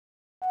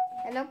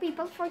Hello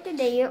people, for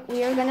today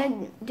we are gonna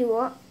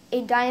do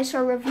a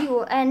dinosaur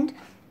review, and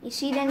you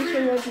see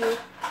dinosaur review.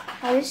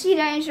 Now this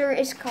dinosaur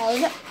is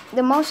called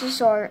the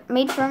mosasaur,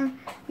 made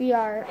from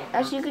Reour.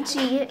 As you can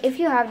see, if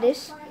you have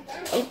this,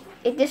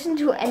 it doesn't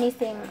do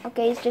anything.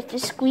 Okay, it's just a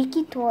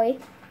squeaky toy.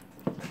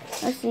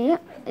 Let's see.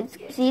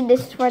 See,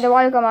 this is where the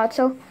water come out.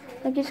 So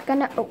I'm just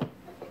gonna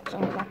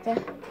sorry back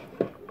there.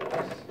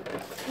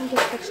 Let me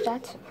just fix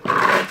that.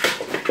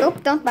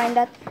 Nope, don't mind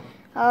that.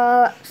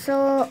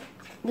 So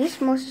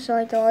this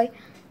mosasaur toy,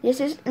 this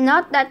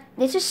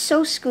is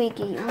so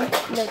squeaky. Look,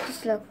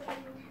 just look.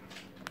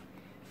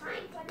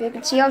 You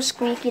can see how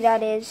squeaky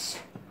that is.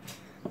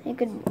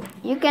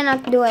 You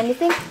cannot do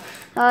anything.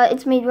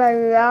 It's made by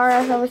Reour,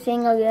 as I was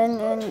saying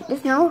again, and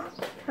there's no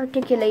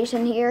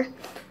articulation here.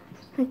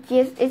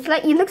 It's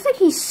like, it looks like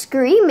he's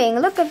screaming.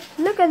 Look at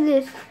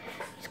this.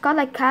 It's got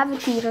like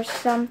cavities or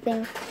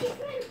something.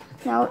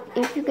 Now,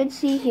 if you could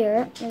see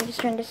here, let me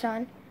just turn this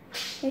on.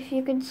 If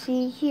you could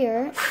see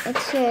here, it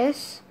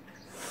says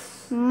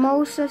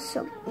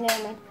mosasaurus.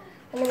 Never mind.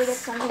 Let me get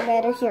something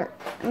better here.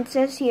 It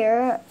says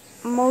here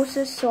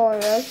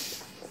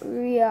mosasaurus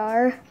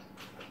Reour,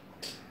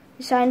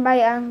 designed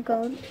by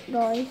Uncle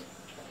Toys.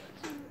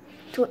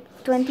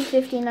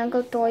 2015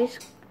 Uncle Toys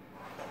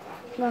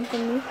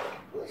Company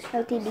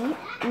Ltd.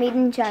 Made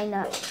in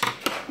China.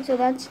 So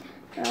that's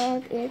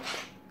about it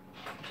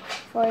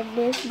for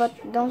this, but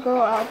don't go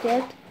out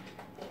yet.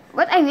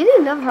 But I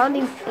really love how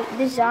they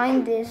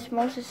designed this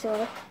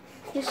mosasaur.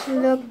 Just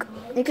look,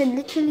 you can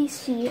literally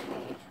see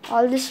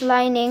all this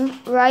lining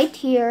right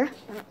here.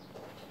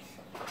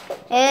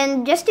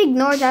 And just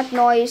ignore that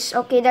noise.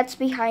 Okay, that's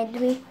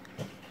behind me.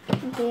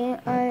 Okay,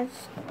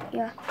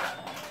 yeah.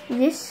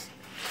 It's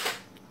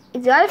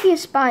got a few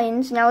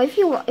spines. Now, if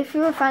you're a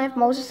fan of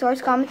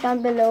mosasaurs, comment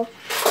down below.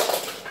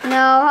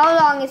 Now, how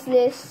long is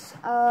this?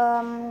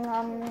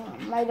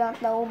 I don't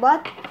know,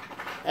 but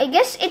I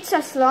guess it's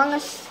as long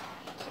as,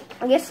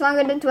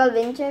 longer than 12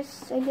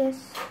 inches, I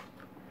guess.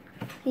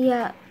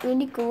 Yeah,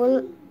 really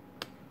cool.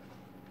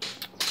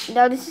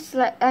 Now this is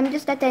like, I'm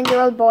just a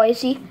 10-year-old boy,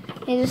 see?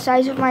 It's the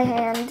size of my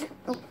hand.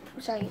 Oh,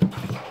 sorry.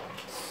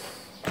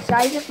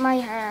 Size of my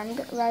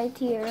hand right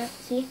here,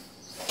 see?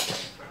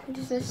 It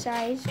is the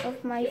size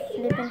of my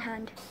flipping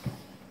hand.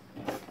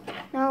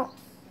 Now,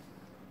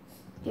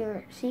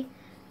 here, see?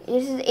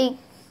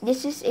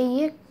 This is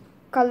a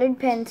colored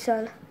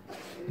pencil.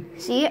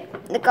 See?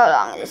 Look how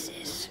long this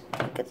is.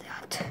 Look at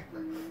that.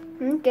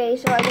 Okay,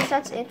 so I guess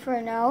that's it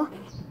for now.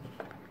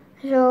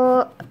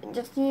 So,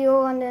 just see you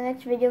on the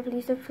next video.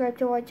 Please subscribe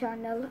to our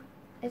channel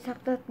and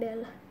tap that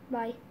bell.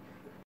 Bye.